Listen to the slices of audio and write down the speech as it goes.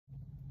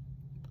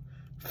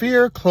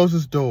Fear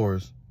closes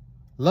doors.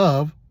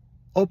 Love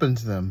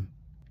opens them.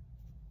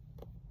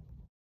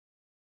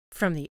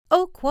 From the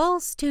Oak Wall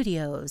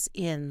Studios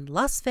in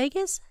Las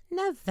Vegas,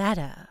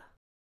 Nevada.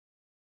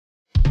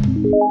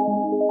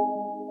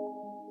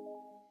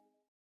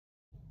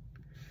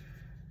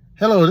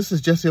 Hello, this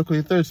is Jesse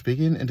Oakley III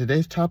speaking, and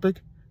today's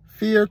topic,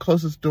 fear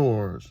closes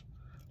doors.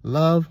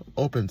 Love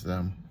opens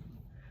them.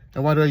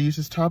 And why do I use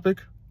this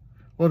topic?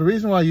 Well, the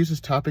reason why I use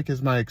this topic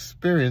is my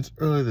experience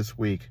earlier this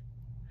week.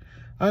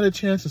 I had a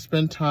chance to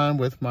spend time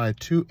with my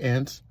two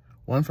aunts,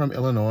 one from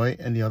Illinois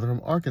and the other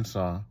from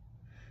Arkansas.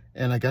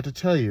 And I got to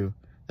tell you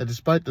that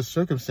despite the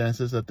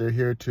circumstances that they're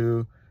here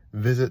to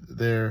visit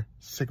their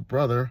sick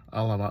brother,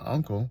 a la my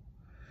uncle,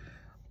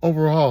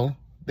 overall,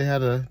 they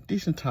had a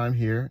decent time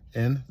here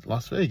in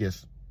Las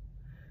Vegas.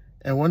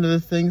 And one of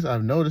the things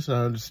I've noticed and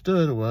I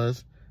understood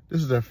was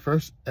this is their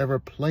first ever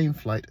plane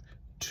flight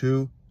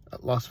to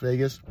Las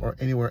Vegas or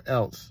anywhere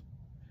else.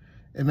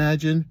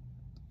 Imagine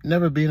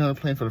never being on a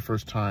plane for the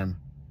first time.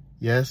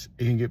 Yes,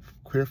 it can get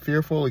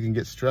fearful, it can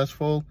get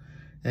stressful,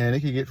 and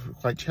it can get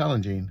quite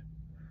challenging.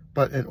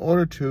 But in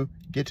order to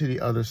get to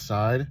the other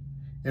side,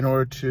 in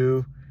order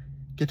to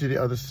get to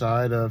the other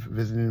side of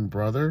visiting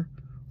brother,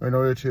 or in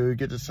order to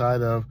get to the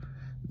side of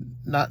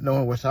not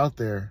knowing what's out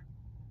there,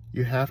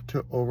 you have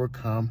to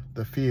overcome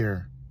the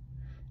fear.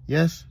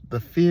 Yes, the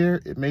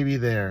fear, it may be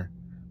there.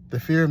 The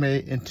fear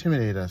may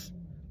intimidate us.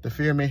 The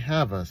fear may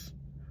have us.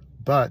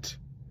 But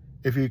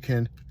if you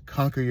can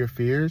conquer your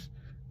fears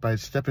by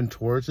stepping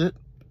towards it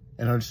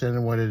and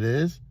understanding what it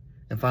is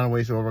and finding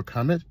ways to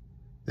overcome it,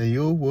 then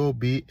you will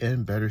be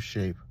in better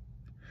shape.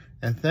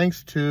 And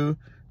thanks to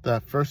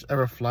that first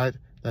ever flight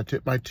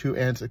that my two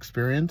aunts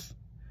experienced,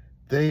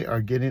 they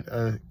are getting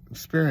an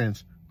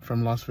experience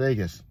from Las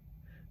Vegas.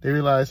 They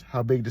realized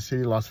how big the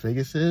city Las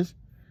Vegas is.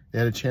 They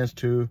had a chance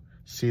to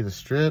see the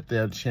Strip. They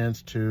had a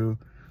chance to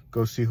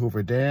go see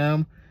Hoover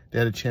Dam. They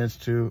had a chance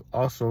to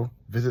also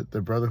visit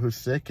their brother who's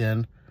sick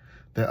and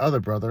their other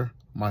brother,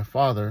 my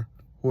father,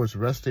 who was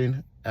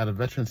resting at a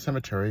veteran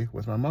cemetery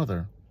with my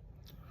mother.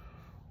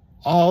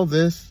 All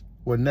this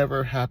would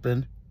never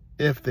happen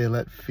if they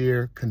let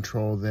fear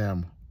control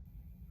them.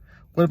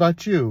 What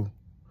about you?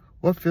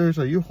 What fears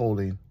are you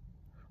holding?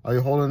 Are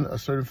you holding a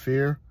certain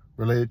fear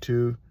related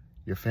to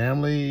your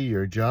family,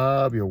 your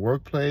job, your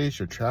workplace,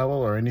 your travel,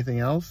 or anything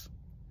else?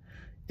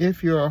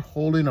 If you are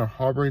holding or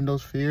harboring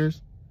those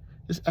fears,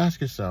 just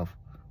ask yourself,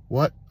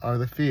 what are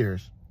the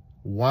fears?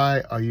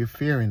 Why are you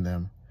fearing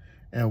them?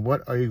 And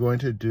what are you going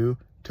to do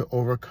to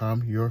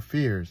overcome your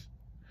fears?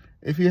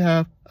 If you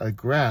have a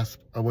grasp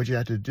of what you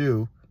have to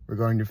do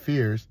regarding your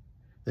fears,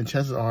 then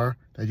chances are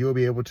that you will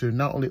be able to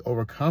not only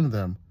overcome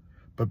them,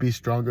 but be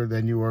stronger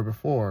than you were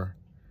before,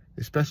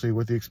 especially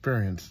with the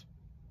experience.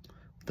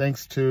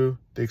 Thanks to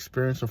the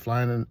experience of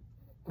flying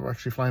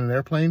an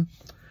airplane,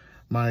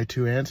 my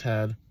two aunts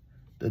had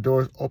the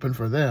doors open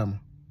for them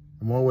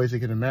in more ways they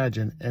can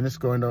imagine, and it's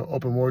going to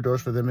open more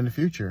doors for them in the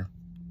future.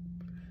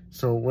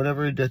 So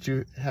whenever that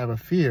you have a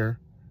fear,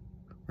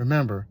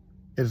 remember,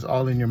 it is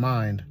all in your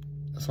mind.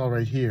 It's all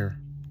right here.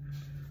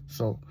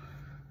 So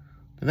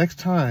the next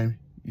time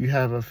you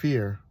have a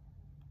fear,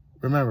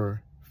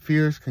 remember,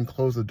 fears can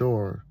close the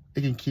door.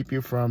 It can keep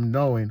you from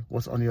knowing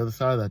what's on the other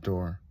side of that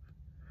door.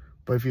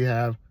 But if you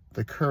have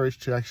the courage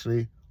to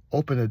actually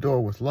open the door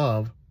with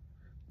love,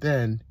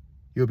 then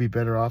you'll be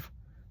better off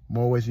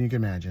more ways than you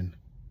can imagine.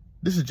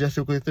 This is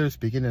Jesse Oakley III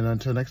speaking, and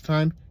until next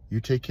time, you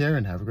take care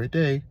and have a great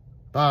day.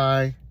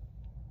 Bye.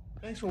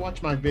 Thanks for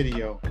watching my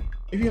video.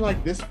 If you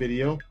like this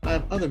video, I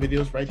have other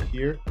videos right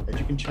here that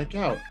you can check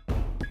out.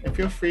 And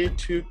feel free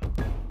to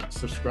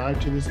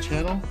subscribe to this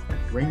channel,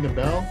 ring the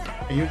bell,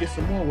 and you'll get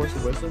some more words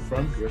of wisdom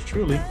from yours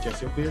truly,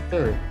 Jesse Oakley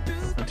III.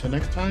 Until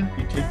next time,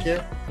 you take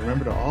care.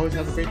 Remember to always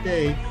have a great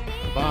day.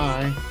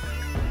 Bye.